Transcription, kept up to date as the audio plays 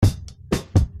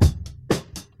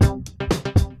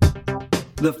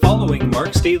The following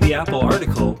Mark's Daily Apple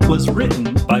article was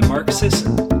written by Mark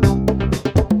Sisson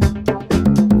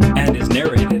and is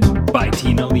narrated by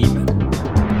Tina Leaman.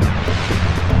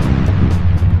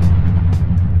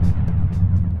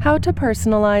 How to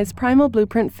personalize Primal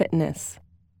Blueprint fitness.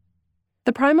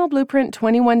 The Primal Blueprint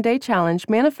 21-Day Challenge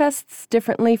manifests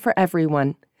differently for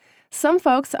everyone. Some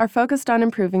folks are focused on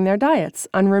improving their diets,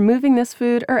 on removing this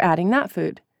food or adding that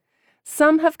food.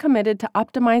 Some have committed to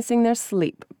optimizing their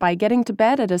sleep by getting to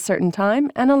bed at a certain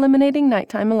time and eliminating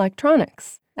nighttime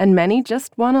electronics. And many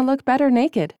just want to look better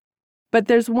naked. But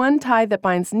there's one tie that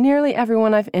binds nearly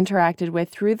everyone I've interacted with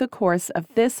through the course of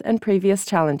this and previous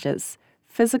challenges: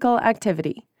 physical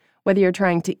activity. Whether you're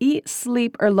trying to eat,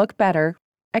 sleep, or look better,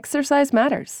 exercise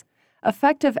matters.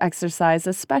 Effective exercise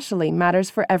especially matters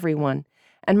for everyone.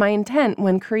 And my intent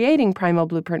when creating Primal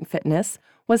Blueprint Fitness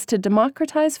was to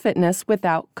democratize fitness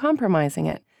without compromising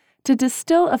it, to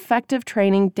distill effective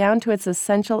training down to its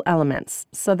essential elements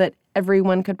so that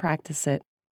everyone could practice it.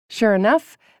 Sure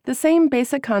enough, the same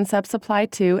basic concepts apply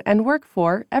to and work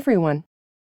for everyone.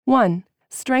 1.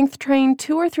 Strength train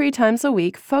 2 or 3 times a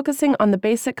week, focusing on the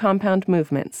basic compound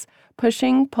movements: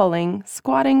 pushing, pulling,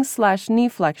 squatting/knee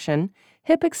flexion,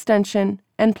 hip extension,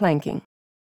 and planking.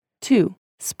 2.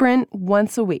 Sprint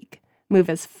once a week. Move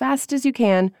as fast as you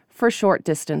can for short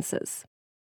distances.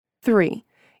 3.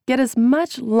 Get as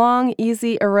much long,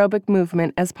 easy aerobic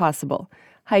movement as possible: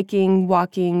 hiking,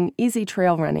 walking, easy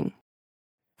trail running.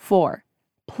 4.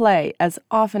 Play as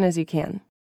often as you can.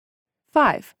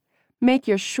 5. Make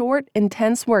your short,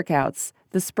 intense workouts,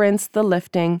 the sprints, the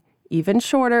lifting, even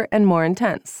shorter and more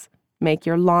intense. Make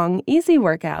your long, easy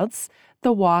workouts,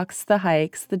 the walks, the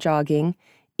hikes, the jogging,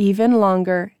 even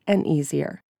longer and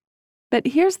easier. But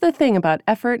here's the thing about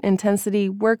effort, intensity,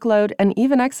 workload, and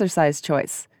even exercise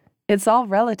choice. It's all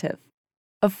relative.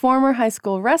 A former high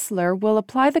school wrestler will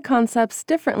apply the concepts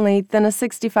differently than a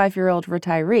 65-year-old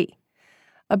retiree.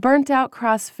 A burnt-out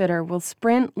CrossFitter will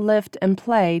sprint, lift, and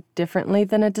play differently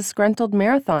than a disgruntled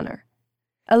marathoner.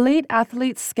 Elite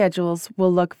athletes' schedules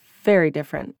will look very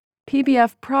different.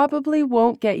 PBF probably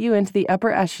won't get you into the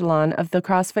upper echelon of the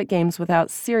CrossFit Games without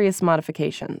serious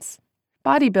modifications.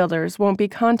 Bodybuilders won't be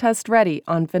contest-ready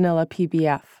on vanilla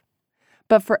PBF.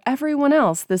 But for everyone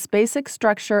else, this basic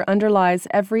structure underlies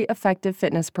every effective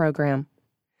fitness program.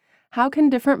 How can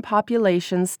different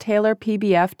populations tailor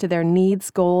PBF to their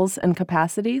needs, goals, and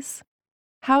capacities?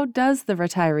 How does the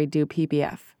retiree do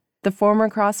PBF? The former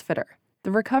CrossFitter?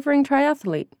 The recovering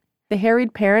triathlete? The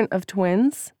harried parent of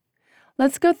twins?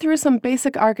 Let's go through some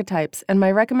basic archetypes and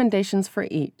my recommendations for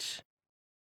each.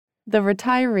 The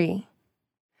retiree.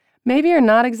 Maybe you're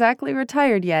not exactly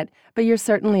retired yet, but you're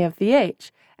certainly of the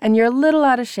age, and you're a little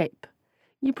out of shape.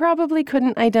 You probably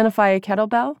couldn't identify a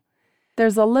kettlebell.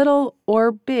 There's a little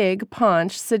or big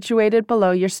paunch situated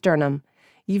below your sternum.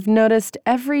 You've noticed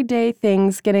everyday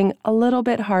things getting a little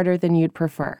bit harder than you'd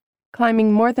prefer.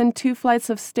 Climbing more than 2 flights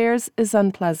of stairs is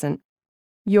unpleasant.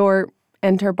 Your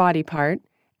enter body part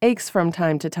aches from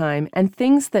time to time, and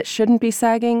things that shouldn't be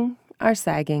sagging are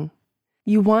sagging.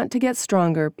 You want to get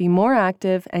stronger, be more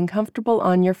active and comfortable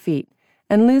on your feet,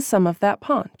 and lose some of that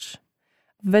paunch.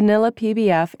 Vanilla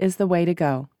PBF is the way to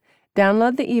go.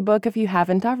 Download the ebook if you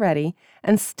haven't already,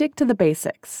 and stick to the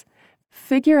basics.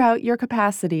 Figure out your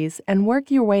capacities and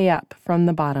work your way up from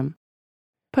the bottom.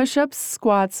 Push-ups,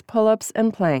 squats, pull-ups,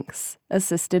 and planks,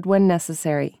 assisted when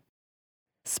necessary.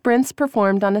 Sprints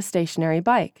performed on a stationary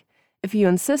bike. If you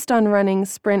insist on running,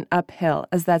 sprint uphill,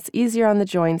 as that's easier on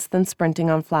the joints than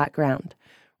sprinting on flat ground.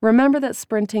 Remember that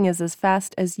sprinting is as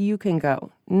fast as you can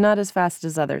go, not as fast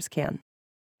as others can.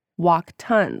 Walk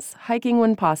tons, hiking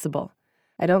when possible.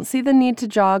 I don't see the need to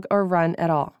jog or run at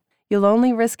all. You'll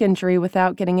only risk injury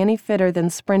without getting any fitter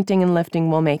than sprinting and lifting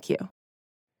will make you.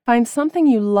 Find something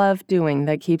you love doing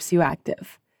that keeps you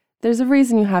active. There's a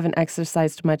reason you haven't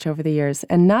exercised much over the years,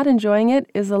 and not enjoying it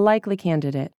is a likely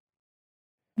candidate.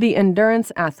 The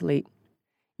endurance athlete.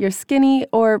 You're skinny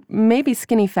or maybe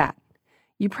skinny fat.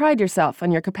 You pride yourself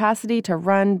on your capacity to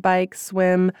run, bike,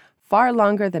 swim far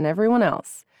longer than everyone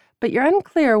else, but you're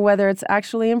unclear whether it's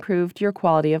actually improved your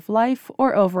quality of life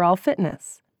or overall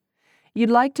fitness. You'd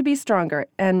like to be stronger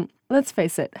and, let's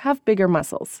face it, have bigger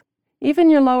muscles. Even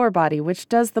your lower body, which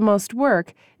does the most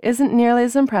work, isn't nearly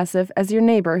as impressive as your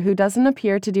neighbor who doesn't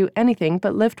appear to do anything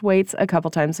but lift weights a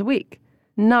couple times a week.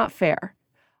 Not fair.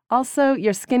 Also,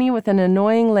 you're skinny with an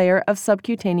annoying layer of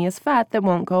subcutaneous fat that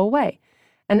won't go away,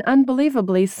 and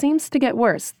unbelievably seems to get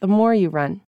worse the more you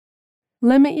run.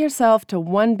 Limit yourself to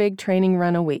 1 big training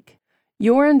run a week.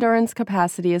 Your endurance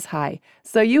capacity is high,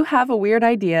 so you have a weird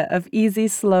idea of easy,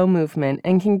 slow movement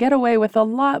and can get away with a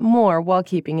lot more while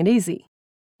keeping it easy.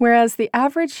 Whereas the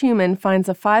average human finds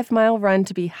a 5-mile run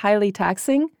to be highly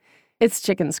taxing, it's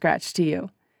chicken scratch to you.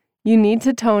 You need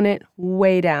to tone it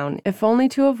way down, if only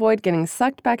to avoid getting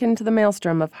sucked back into the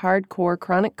maelstrom of hardcore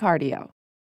chronic cardio.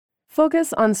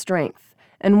 Focus on strength,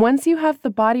 and once you have the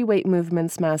body weight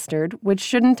movements mastered, which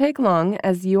shouldn't take long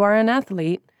as you are an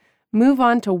athlete, move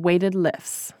on to weighted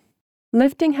lifts.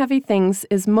 Lifting heavy things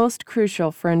is most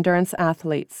crucial for endurance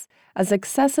athletes, as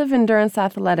excessive endurance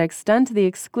athletics done to the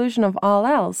exclusion of all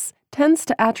else tends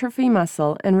to atrophy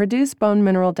muscle and reduce bone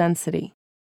mineral density.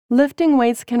 Lifting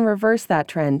weights can reverse that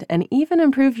trend and even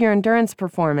improve your endurance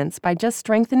performance by just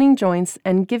strengthening joints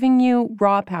and giving you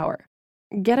raw power.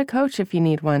 Get a coach if you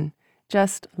need one.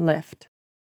 Just lift.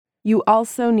 You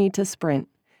also need to sprint.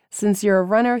 Since you're a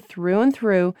runner through and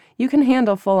through, you can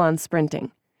handle full-on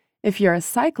sprinting. If you're a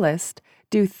cyclist,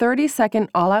 do 30-second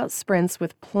all-out sprints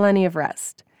with plenty of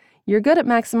rest. You're good at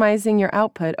maximizing your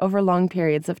output over long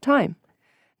periods of time.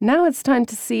 Now it's time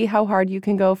to see how hard you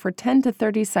can go for 10 to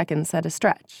 30 seconds at a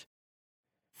stretch.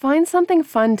 Find something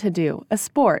fun to do, a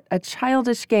sport, a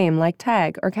childish game like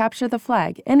tag or capture the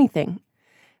flag, anything.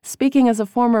 Speaking as a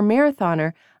former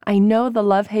marathoner, I know the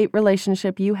love-hate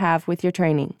relationship you have with your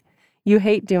training. You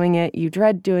hate doing it, you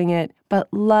dread doing it,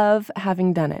 but love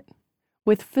having done it.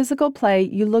 With physical play,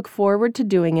 you look forward to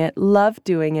doing it, love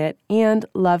doing it, and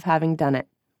love having done it.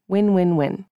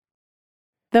 Win-win-win.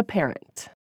 The parent.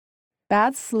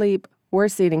 Bad sleep,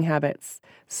 worse eating habits,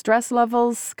 stress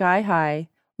levels sky high,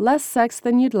 less sex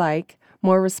than you'd like,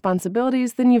 more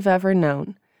responsibilities than you've ever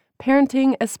known.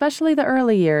 Parenting, especially the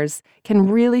early years, can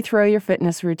really throw your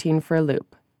fitness routine for a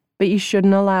loop. But you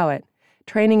shouldn't allow it.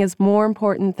 Training is more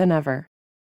important than ever.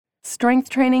 Strength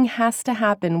training has to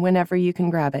happen whenever you can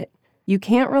grab it. You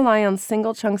can't rely on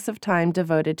single chunks of time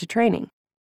devoted to training.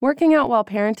 Working out while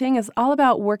parenting is all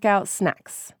about workout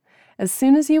snacks. As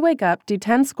soon as you wake up, do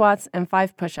 10 squats and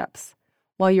 5 push-ups.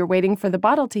 While you're waiting for the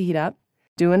bottle to heat up,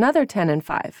 do another 10 and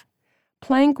 5.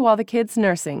 Plank while the kid's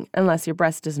nursing, unless your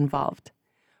breast is involved.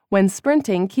 When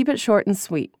sprinting, keep it short and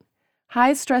sweet.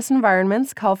 High-stress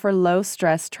environments call for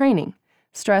low-stress training.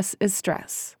 Stress is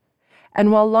stress.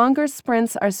 And while longer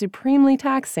sprints are supremely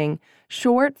taxing,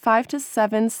 short 5 to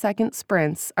 7 second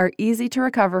sprints are easy to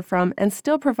recover from and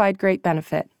still provide great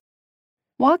benefit.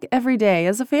 Walk every day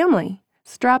as a family.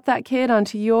 Strap that kid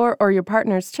onto your or your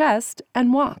partner's chest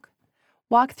and walk.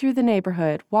 Walk through the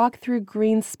neighborhood, walk through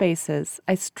green spaces.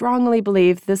 I strongly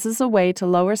believe this is a way to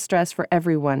lower stress for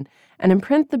everyone and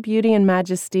imprint the beauty and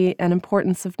majesty and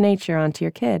importance of nature onto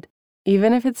your kid.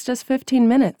 Even if it's just 15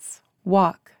 minutes,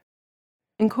 walk.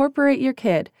 Incorporate your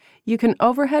kid. You can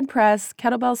overhead press,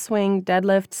 kettlebell swing,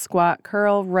 deadlift, squat,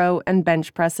 curl, row, and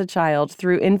bench press a child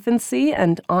through infancy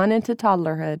and on into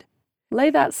toddlerhood.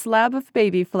 Lay that slab of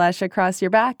baby flesh across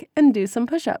your back and do some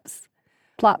push-ups.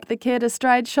 Plop the kid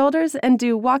astride shoulders and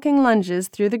do walking lunges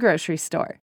through the grocery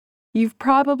store. You've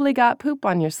probably got poop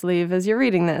on your sleeve as you're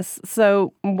reading this,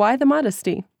 so why the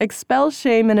modesty? Expel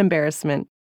shame and embarrassment.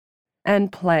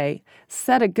 And play.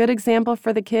 Set a good example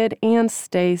for the kid and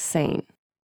stay sane.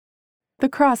 The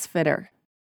CrossFitter.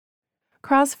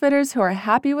 CrossFitters who are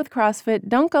happy with CrossFit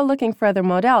don't go looking for other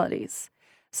modalities.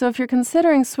 So if you're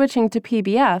considering switching to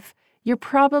PBF, you're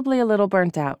probably a little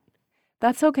burnt out.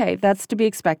 That's okay, that's to be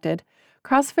expected.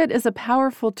 CrossFit is a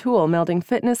powerful tool melding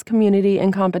fitness, community,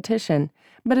 and competition,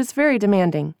 but it's very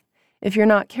demanding. If you're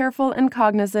not careful and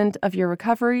cognizant of your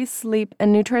recovery, sleep,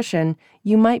 and nutrition,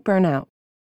 you might burn out.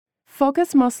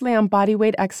 Focus mostly on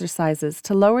bodyweight exercises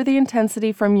to lower the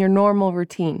intensity from your normal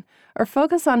routine, or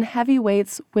focus on heavy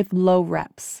weights with low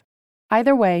reps.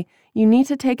 Either way, you need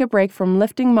to take a break from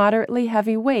lifting moderately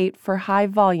heavy weight for high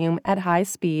volume at high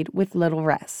speed with little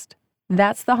rest.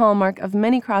 That's the hallmark of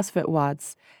many CrossFit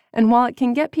WODs, and while it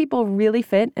can get people really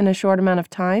fit in a short amount of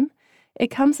time, it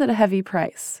comes at a heavy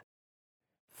price.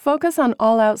 Focus on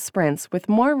all-out sprints with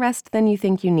more rest than you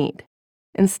think you need.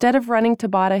 Instead of running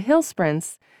Tabata hill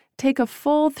sprints, take a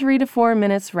full 3 to 4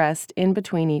 minutes rest in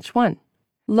between each one.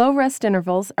 Low rest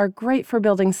intervals are great for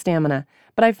building stamina,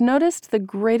 but I've noticed the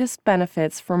greatest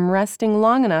benefits from resting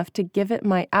long enough to give it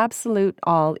my absolute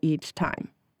all each time.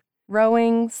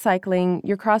 Rowing, cycling,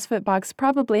 your CrossFit box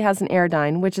probably has an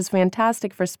Airdyne, which is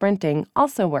fantastic for sprinting,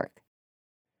 also work.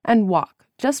 And walk.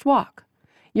 Just walk.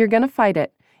 You're going to fight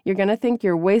it. You're going to think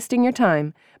you're wasting your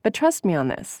time, but trust me on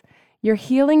this. You're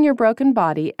healing your broken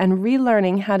body and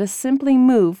relearning how to simply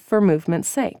move for movement's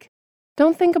sake.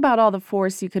 Don't think about all the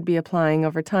force you could be applying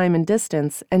over time and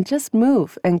distance, and just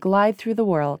move and glide through the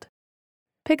world.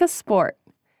 Pick a sport.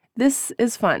 This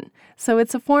is fun, so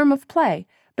it's a form of play,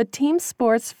 but team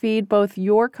sports feed both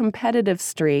your competitive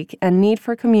streak and need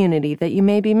for community that you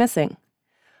may be missing.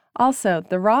 Also,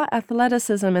 the raw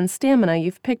athleticism and stamina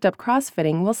you've picked up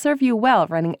CrossFitting will serve you well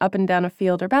running up and down a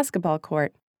field or basketball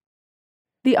court.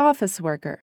 The office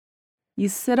worker. You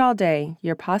sit all day,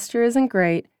 your posture isn't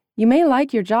great, you may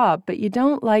like your job, but you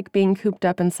don't like being cooped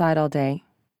up inside all day.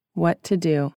 What to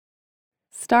do?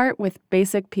 Start with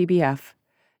basic PBF.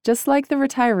 Just like the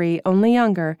retiree, only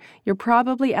younger, you're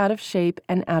probably out of shape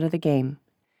and out of the game.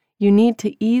 You need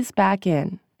to ease back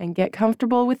in and get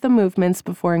comfortable with the movements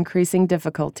before increasing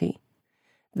difficulty.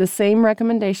 The same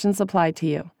recommendations apply to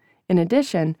you. In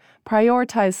addition,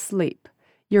 prioritize sleep.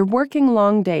 You're working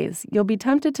long days. You'll be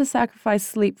tempted to sacrifice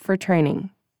sleep for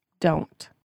training. Don't.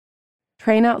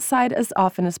 Train outside as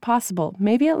often as possible,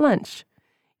 maybe at lunch.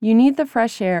 You need the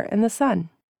fresh air and the sun.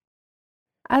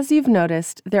 As you've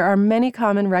noticed, there are many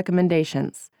common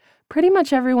recommendations. Pretty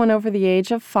much everyone over the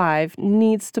age of 5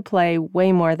 needs to play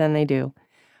way more than they do.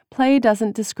 Play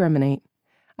doesn't discriminate.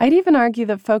 I'd even argue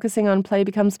that focusing on play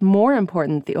becomes more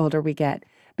important the older we get,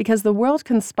 because the world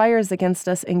conspires against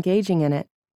us engaging in it.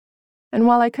 And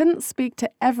while I couldn't speak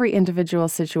to every individual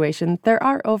situation, there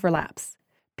are overlaps.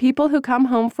 People who come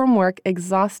home from work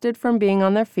exhausted from being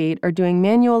on their feet or doing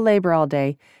manual labor all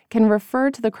day can refer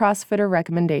to the CrossFitter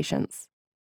recommendations.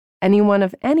 Anyone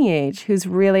of any age who's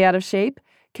really out of shape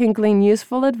can glean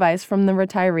useful advice from the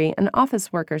retiree and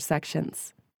office worker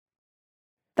sections.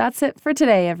 That's it for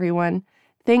today, everyone.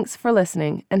 Thanks for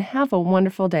listening, and have a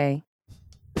wonderful day.